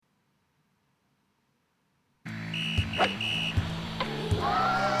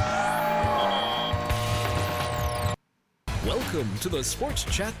Welcome to the Sports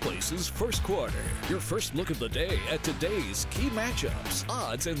Chat Place's first quarter. Your first look of the day at today's key matchups,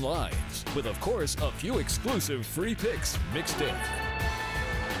 odds, and lines, with, of course, a few exclusive free picks mixed in.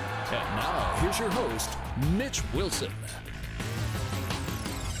 And now, here's your host, Mitch Wilson.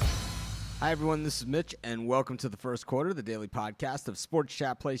 Hi, everyone. This is Mitch, and welcome to the first quarter, the daily podcast of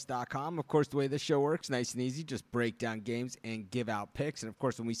SportsChatPlace.com. Of course, the way this show works, nice and easy, just break down games and give out picks. And, of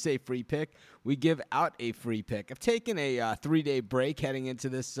course, when we say free pick, we give out a free pick. I've taken a three-day break heading into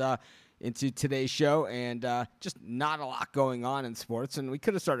this into today's show, and just not a lot going on in sports. And we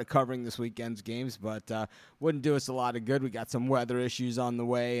could have started covering this weekend's games, but wouldn't do us a lot of good. We got some weather issues on the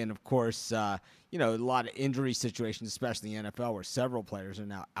way, and, of course, a lot of injury situations, especially in the NFL, where several players are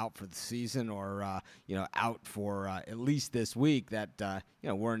now out for the season or, out for at least this week that,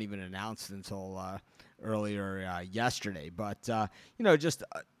 weren't even announced until earlier yesterday. But, just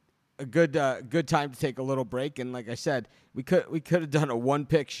a good time to take a little break. And like I said, we could have done a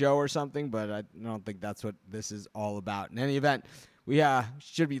one-pick show or something, but I don't think that's what this is all about. In any event, we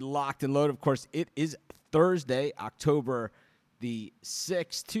should be locked and loaded. Of course, it is Thursday, October the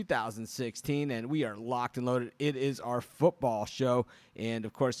 6th, 2016, and we are locked and loaded. It is our football show, and,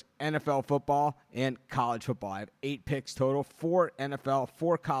 of course, NFL football and college football. I have 8 picks total, 4 NFL,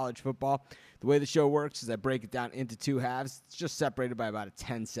 4 college football. The way the show works is I break it down into 2 halves. It's just separated by about a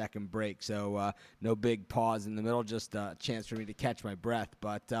 10-second break, so no big pause in the middle, just a chance for me to catch my breath.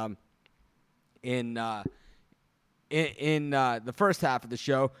 But in the first half of the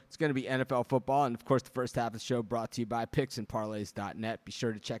show, it's going to be NFL football. And, of course, the first half of the show brought to you by picksandparlays.net. Be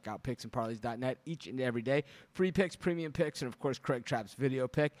sure to check out picksandparlays.net each and every day. Free picks, premium picks, and, of course, Craig Trapp's video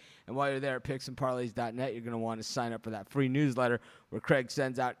pick. And while you're there at picksandparlays.net, you're going to want to sign up for that free newsletter where Craig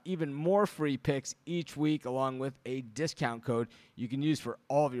sends out even more free picks each week along with a discount code you can use for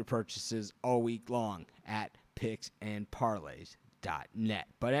all of your purchases all week long at picksandparlays.net.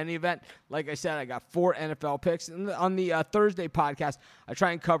 But in any event, like I said, I got 4 NFL picks. And on the Thursday podcast, I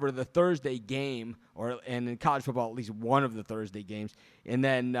try and cover the Thursday game, and in college football, at least one of the Thursday games. And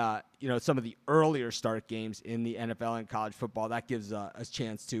then, some of the earlier start games in the NFL and college football. That gives us a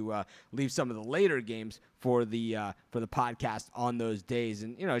chance to leave some of the later games for the podcast on those days.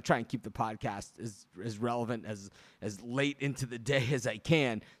 And, I try and keep the podcast as relevant as late into the day as I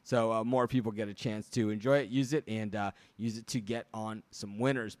can, so more people get a chance to enjoy it, use it, and use it to get on some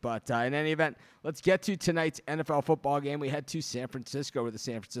winners. But in any event, let's get to tonight's NFL football game. We head to San Francisco, where the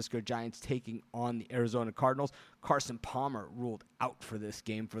San Francisco Giants taking on the Arizona Cardinals. Carson Palmer ruled out for this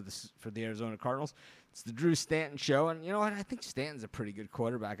game for the Arizona Cardinals. It's the Drew Stanton show, and you know what? I think Stanton's a pretty good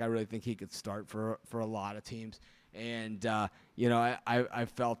quarterback. I really think he could start for a lot of teams. And I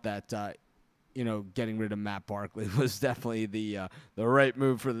felt that getting rid of Matt Barkley was definitely the right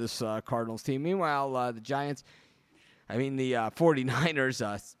move for this Cardinals team. Meanwhile, the Giants, the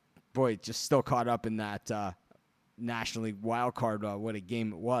 49ers, just still caught up in that National League wild card. What a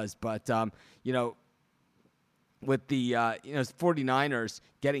game it was! But with the 49ers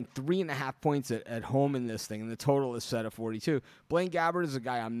getting 3.5 points at home in this thing, and the total is set at 42. Blaine Gabbert is a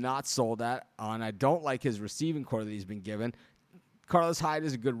guy I'm not sold on. I don't like his receiving core that he's been given. Carlos Hyde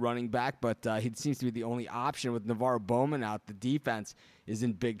is a good running back, but he seems to be the only option. With Navarro Bowman out, the defense is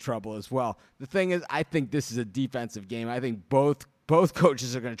in big trouble as well. The thing is, I think this is a defensive game. I think both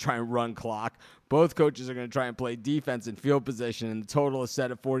coaches are going to try and run clock. Both coaches are going to try and play defense and field position, and the total is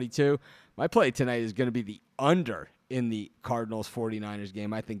set at 42. My play tonight is going to be the under in the Cardinals-49ers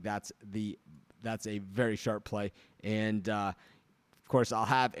game. I think that's a very sharp play, and of course, I'll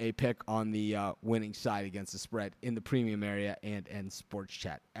have a pick on the winning side against the spread in the premium area and Sports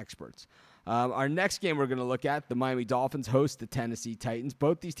Chat experts. Our next game we're going to look at, the Miami Dolphins host the Tennessee Titans.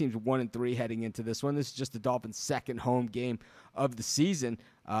 Both these teams 1-3 heading into this one. This is just the Dolphins' second home game of the season.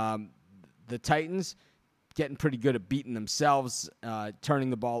 The Titans getting pretty good at beating themselves, turning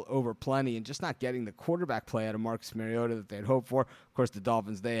the ball over plenty, and just not getting the quarterback play out of Marcus Mariota that they'd hoped for. Of course, the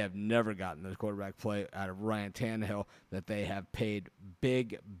Dolphins, they have never gotten the quarterback play out of Ryan Tannehill that they have paid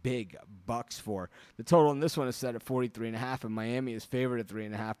big bucks for. The total in this one is set at 43.5, and Miami is favored at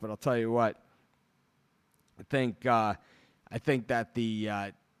 3.5. But I'll tell you what, I think that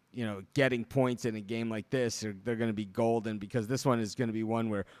the getting points in a game like this, they're going to be golden, because this one is going to be one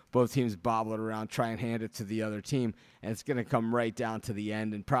where both teams bobble it around, try and hand it to the other team, and it's going to come right down to the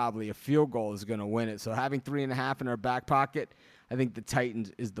end, and probably a field goal is going to win it. So having 3.5 in our back pocket, I think the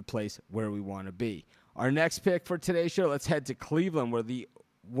Titans is the place where we want to be. Our next pick for today's show, let's head to Cleveland, where the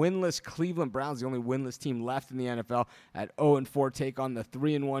winless Cleveland Browns, the only winless team left in the NFL, at 0-4, take on the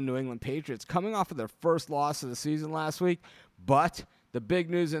 3-1 New England Patriots, coming off of their first loss of the season last week. But the big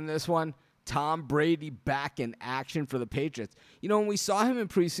news in this one, Tom Brady back in action for the Patriots. When we saw him in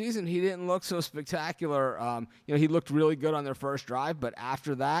preseason, he didn't look so spectacular. He looked really good on their first drive, but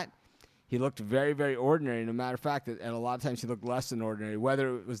after that, he looked very, very ordinary. And a matter of fact, at a lot of times he looked less than ordinary.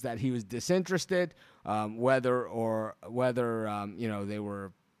 Whether it was that he was disinterested, whether they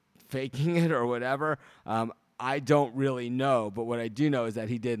were faking it or whatever, I don't really know. But what I do know is that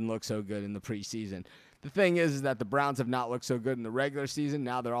he didn't look so good in the preseason. The thing is that the Browns have not looked so good in the regular season.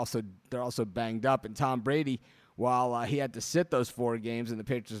 Now they're also banged up. And Tom Brady, while he had to sit those 4 games and the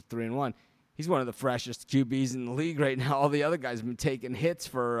Patriots are 3-1, he's one of the freshest QBs in the league right now. All the other guys have been taking hits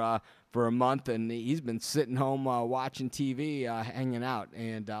for a month, and he's been sitting home watching TV, hanging out.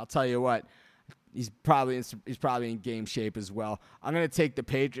 And I'll tell you what, he's probably in game shape as well. I'm going to take the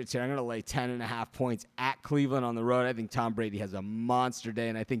Patriots here. I'm going to lay 10.5 points at Cleveland on the road. I think Tom Brady has a monster day,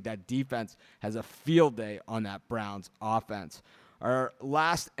 and I think that defense has a field day on that Browns offense. Our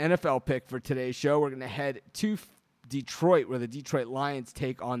last NFL pick for today's show, we're going to head to Detroit, where the Detroit Lions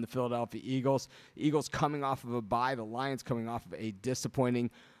take on the Philadelphia Eagles. The Eagles coming off of a bye. The Lions coming off of a disappointing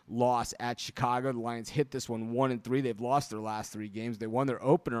loss at Chicago. The Lions hit this one 1-3. They've lost their last 3 games. They won their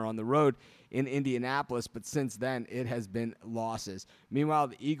opener on the road in Indianapolis, but since then it has been losses. Meanwhile,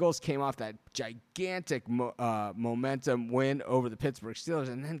 the Eagles came off that gigantic momentum win over the Pittsburgh Steelers,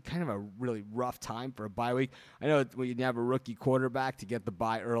 and then kind of a really rough time for a bye week. I know when you have a rookie quarterback, to get the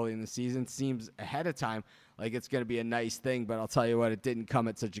bye early in the season seems ahead of time like it's going to be a nice thing, but I'll tell you what, it didn't come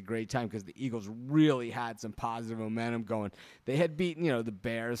at such a great time because the Eagles really had some positive momentum going. They had beaten, the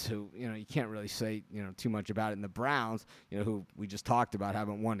Bears, who, you can't really say, too much about it, and the Browns, who we just talked about,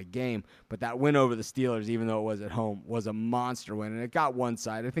 haven't won a game. But that win over the Steelers, even though it was at home, was a monster win, and it got one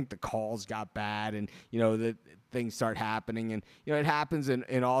side. I think the calls got bad, and, the things start happening, and, it happens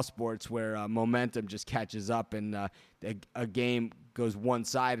in all sports where momentum just catches up, and a game goes one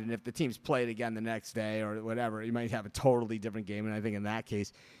side, and if the teams play it again the next day or whatever, you might have a totally different game, and I think in that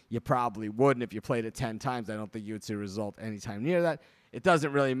case, you probably wouldn't. If you played it 10 times, I don't think you would see a result anytime near that. It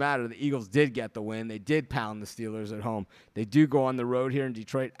doesn't really matter. The Eagles did get the win. They did pound the Steelers at home. They do go on the road here in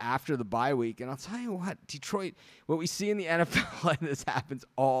Detroit after the bye week, and I'll tell you what, Detroit, what we see in the NFL, and this happens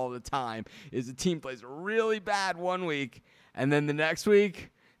all the time, is the team plays really bad one week, and then the next week,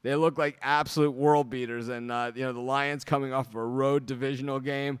 they look like absolute world beaters. And, the Lions coming off of a road divisional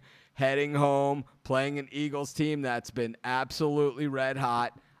game, heading home, playing an Eagles team that's been absolutely red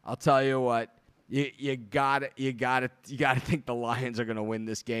hot. I'll tell you what, you gotta think the Lions are going to win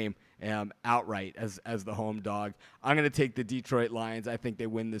this game outright as the home dog. I'm going to take the Detroit Lions. I think they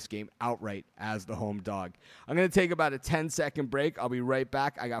win this game outright as the home dog. I'm going to take about a 10-second break. I'll be right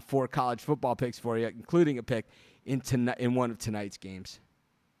back. I got 4 college football picks for you, including a pick in one of tonight's games.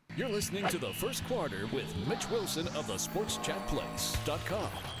 You're listening to the First Quarter with Mitch Wilson of the SportsChatPlace.com.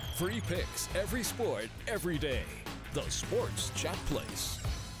 Free picks, every sport, every day. The Sports Chat Place.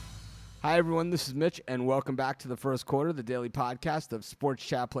 Hi, everyone. This is Mitch, and welcome back to the First Quarter, the daily podcast of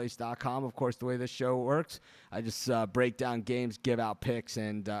SportsChatPlace.com. Of course, the way this show works, I just break down games, give out picks,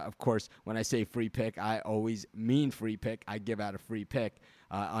 and, of course, when I say free pick, I always mean free pick. I give out a free pick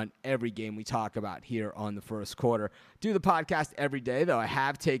on every game we talk about here on the First Quarter. Do the podcast every day, though I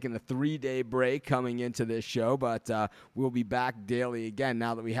have taken a 3-day break coming into this show, but we'll be back daily again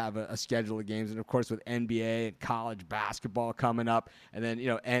now that we have a schedule of games, and of course with NBA and college basketball coming up, and then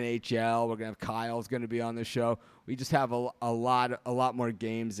NHL. We're gonna have Kyle's going to be on the show. We just have a lot more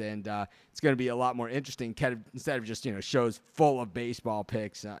games, and it's going to be a lot more interesting. Instead of just shows full of baseball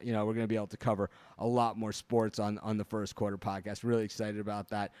picks, we're going to be able to cover a lot more sports on the First Quarter podcast. Really excited about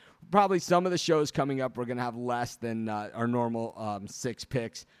that. Probably some of the shows coming up, we're going to have less than our normal 6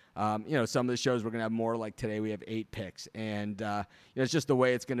 picks. Some of the shows we're going to have more. Like today, we have 8 picks, and it's just the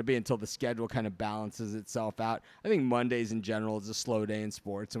way it's going to be until the schedule kind of balances itself out. I think Mondays in general is a slow day in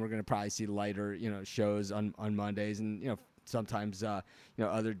sports, and we're going to probably see lighter, shows on Mondays, and sometimes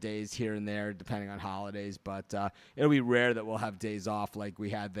other days here and there depending on holidays. But it'll be rare that we'll have days off like we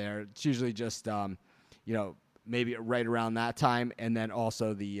had there. It's usually just maybe right around that time, and then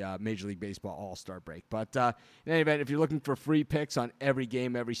also the Major League Baseball All-Star break. But in any event, if you're looking for free picks on every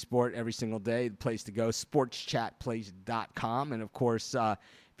game, every sport, every single day, the place to go, sportschatplace.com. And, of course, if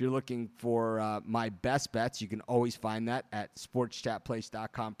you're looking for my best bets, you can always find that at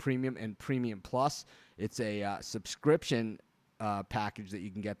sportschatplace.com Premium and Premium Plus. It's a subscription package that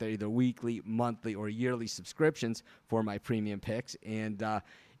you can get there, either weekly, monthly, or yearly subscriptions for my premium picks. And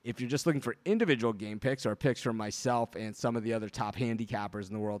If you're just looking for individual game picks or picks from myself and some of the other top handicappers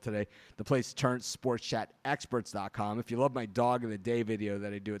in the world today, the place to turn is sportschatexperts.com. If you love my dog of the day video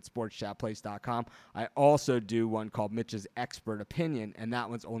that I do at sportschatplace.com, I also do one called Mitch's Expert Opinion, and that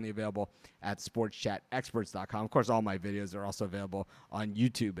one's only available at sportschatexperts.com. Of course, all my videos are also available on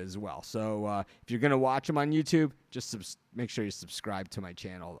YouTube as well. So if you're going to watch them on YouTube, just make sure you subscribe to my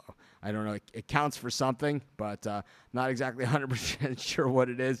channel, though. I don't know. It counts for something, but not exactly 100% sure what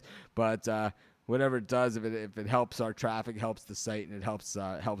it is. But whatever it does, if it helps our traffic, helps the site, and it helps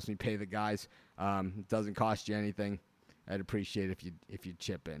me pay the guys, it doesn't cost you anything. I'd appreciate if you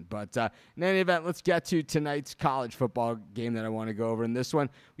chip in. But in any event, let's get to tonight's college football game that I want to go over. In this one,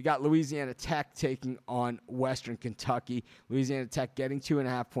 we got Louisiana Tech taking on Western Kentucky. Louisiana Tech getting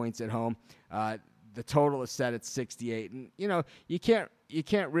 2.5 points at home. The total is set at 68, and you can't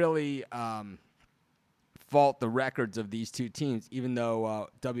really fault the records of these two teams. Even though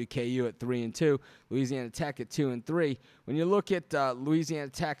WKU at 3-2, Louisiana Tech at 2-3. When you look at Louisiana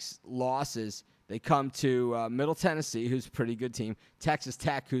Tech's losses, they come to Middle Tennessee, who's a pretty good team, Texas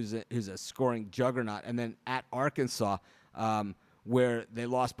Tech, who's a scoring juggernaut, and then at Arkansas, where they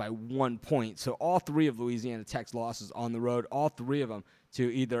lost by 1 point. So all three of Louisiana Tech's losses on the road, all three of them to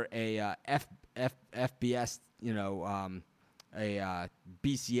either a FBS, a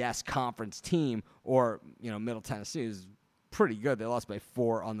BCS conference team, or Middle Tennessee is pretty good. They lost by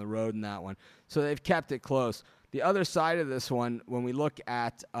 4 on the road in that one, so they've kept it close. The other side of this one, when we look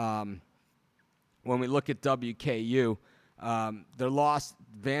at WKU, their loss,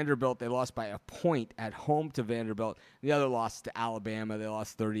 Vanderbilt, they lost by a point at home to Vanderbilt. The other loss to Alabama, they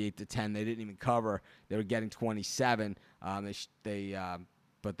lost 38-10. They didn't even cover. They were getting 27.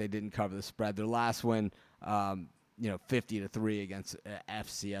 But they didn't cover the spread. Their last win, 50-3 against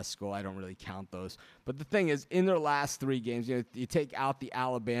FCS school. I don't really count those. But the thing is, in their last 3 games, you take out the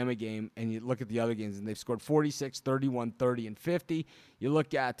Alabama game and you look at the other games, and they've scored 46, 31, 30, and 50. You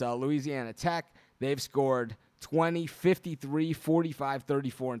look at Louisiana Tech, they've scored 20, 53, 45,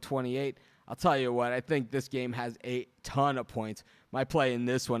 34, and 28. I'll tell you what, I think this game has a ton of points. My play in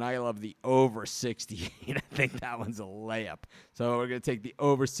this one, I love the over 68. I think that one's a layup. So we're going to take the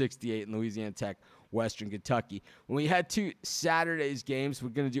over 68 in Louisiana Tech, Western Kentucky. When we head to Saturday's games, we're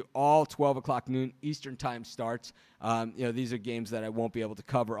going to do all 12 o'clock noon Eastern time starts. These are games that I won't be able to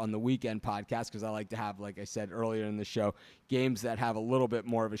cover on the weekend podcast because I like to have, like I said earlier in the show, games that have a little bit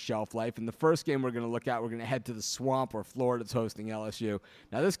more of a shelf life. And the first game we're going to look at, we're going to head to the Swamp where Florida's hosting LSU.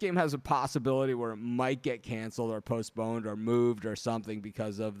 Now, this game has a possibility where it might get canceled or postponed or moved or something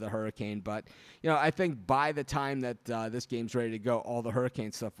because of the hurricane. But, I think by the time that this game's ready to go, all the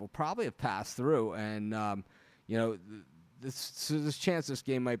hurricane stuff will probably have passed through. And, this chance this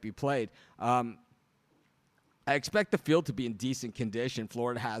game might be played. I expect the field to be in decent condition.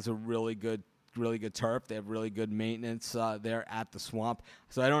 Florida has a really good turf. They have really good maintenance there at the Swamp.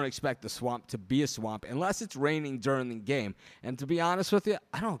 So I don't expect the Swamp to be a swamp unless it's raining during the game. And to be honest with you,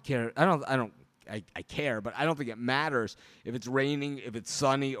 I don't care. I care, but I don't think it matters if it's raining, if it's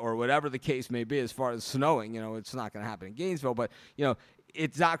sunny, or whatever the case may be as far as snowing. It's not going to happen in Gainesville, but,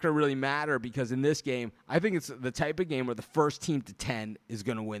 it's not going to really matter because in this game, I think it's the type of game where the first team to 10 is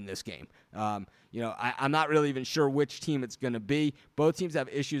going to win this game. I'm not really even sure which team it's going to be. Both teams have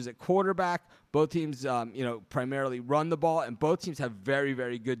issues at quarterback. Both teams, primarily run the ball, and both teams have very,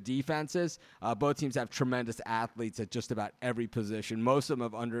 very good defenses. Both teams have tremendous athletes at just about every position. Most of them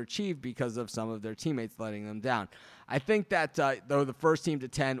have underachieved because of some of their teammates letting them down. I think that, though the first team to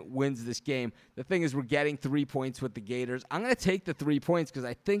 10 wins this game, the thing is we're getting 3 points with the Gators. I'm going to take the 3 points because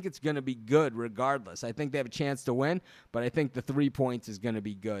I think it's going to be good regardless. I think they have a chance to win, but I think the 3 points is going to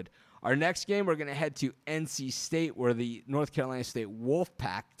be good. Our next game, we're going to head to NC State, where the North Carolina State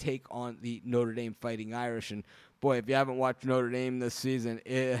Wolfpack take on the Notre Dame Fighting Irish. And, boy, if you haven't watched Notre Dame this season,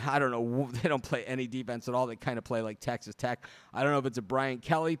 I don't know. They don't play any defense at all. They kind of play like Texas Tech. I don't know if it's a Brian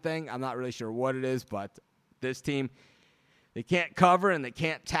Kelly thing. I'm not really sure what it is, but this team, they can't cover and they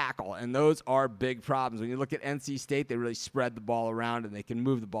can't tackle, and those are big problems. When you look at NC State, they really spread the ball around and they can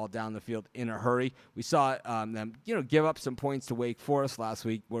move the ball down the field in a hurry. We saw them, give up some points to Wake Forest last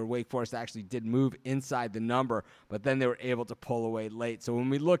week, where Wake Forest actually did move inside the number, but then they were able to pull away late. So when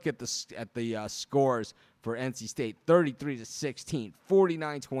we look at the scores for NC State, 33-16,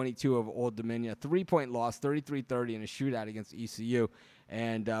 49-22 of Old Dominion, 3-point loss, 33-30 in a shootout against ECU.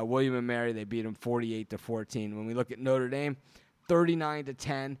 And William & Mary, they beat them 48-14. When we look at Notre Dame,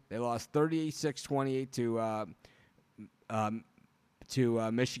 39-10. They lost 36-28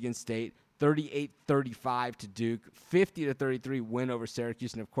 to Michigan State, 38-35 to Duke, 50-33 win over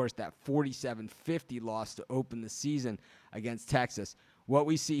Syracuse, and, of course, that 47-50 loss to open the season against Texas. what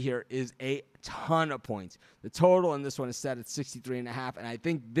we see here is a ton of points. The total in this one is set at 63.5, and I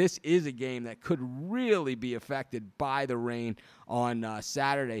think this is a game that could really be affected by the rain on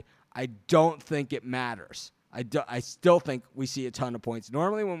Saturday. I don't think it matters. I still think we see a ton of points.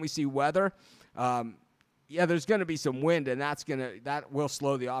 Normally when we see weather, there's going to be some wind, and that will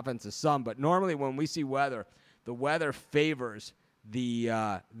slow the offense some. But normally when we see weather, the weather favors the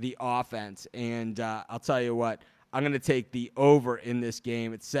offense. And I'll tell you what, I'm going to take the over in this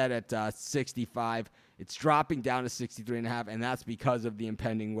game. It's set at 65. It's dropping down to 63.5, and that's because of the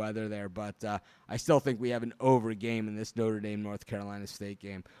impending weather there. But I still think we have an over game in this Notre Dame-North Carolina State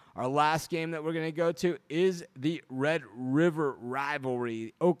game. Our last game that we're going to go to is the Red River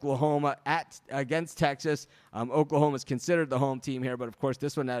rivalry, Oklahoma against Texas. Oklahoma is considered the home team here, but of course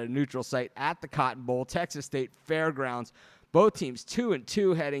this one at a neutral site at the Cotton Bowl, Texas State Fairgrounds. Both teams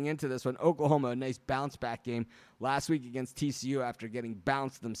 2-2 heading into this one. Oklahoma, a nice bounce-back game last week against TCU after getting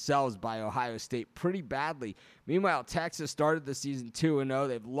bounced themselves by Ohio State pretty badly. Meanwhile, Texas started the season 2-0.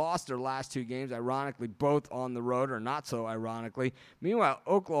 They've lost their last two games, ironically, both on the road, or not so ironically. Meanwhile,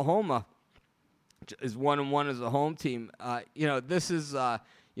 Oklahoma is 1-1 as a home team. This is,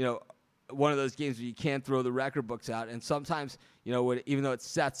 one of those games where you can't throw the record books out. And sometimes, even though it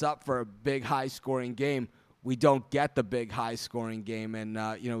sets up for a big, high-scoring game, we don't get the big high-scoring game, and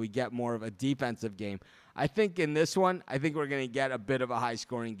we get more of a defensive game. I think in this one, we're going to get a bit of a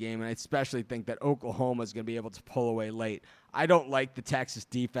high-scoring game, and I especially think that Oklahoma is going to be able to pull away late. I don't like the Texas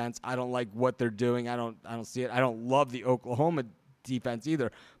defense. I don't like what they're doing. I don't see it. I don't love the Oklahoma defense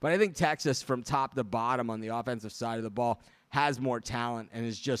either. But I think Texas, from top to bottom on the offensive side of the ball, has more talent and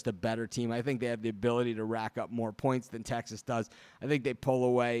is just a better team. I think they have the ability to rack up more points than Texas does. I think they pull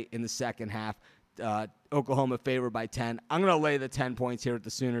away in the second half. Oklahoma favored by 10. I'm going to lay the 10 points here with the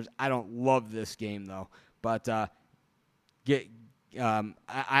Sooners. I don't love this game, though. But I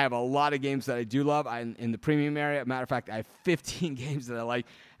have a lot of games that I do love in the premium area. Matter of fact, I have 15 games that I like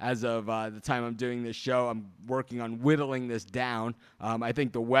as of the time I'm doing this show. I'm working on whittling this down. I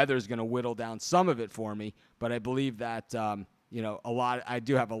think the weather is going to whittle down some of it for me, but I believe that I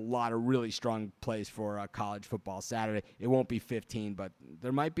do have a lot of really strong plays for college football Saturday. It won't be 15, but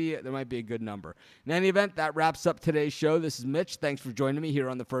there might be a good number. In any event, that wraps up today's show. This is Mitch. Thanks for joining me here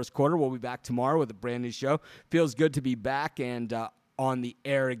on the First Quarter. We'll be back tomorrow with a brand new show. Feels good to be back and on the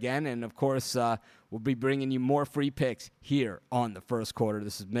air again. And of course, we'll be bringing you more free picks here on the First Quarter.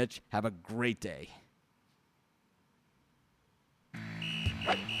 This is Mitch. Have a great day.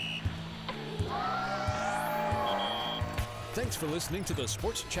 Thanks for listening to the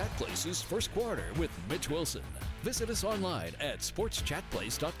Sports Chat Place's First Quarter with Mitch Wilson. Visit us online at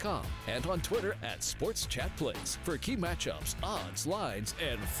sportschatplace.com and on Twitter at SportsChatPlace for key matchups, odds, lines,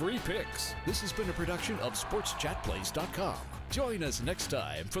 and free picks. This has been a production of SportsChatPlace.com. Join us next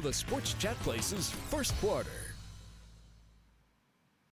time for the Sports Chat Place's First Quarter.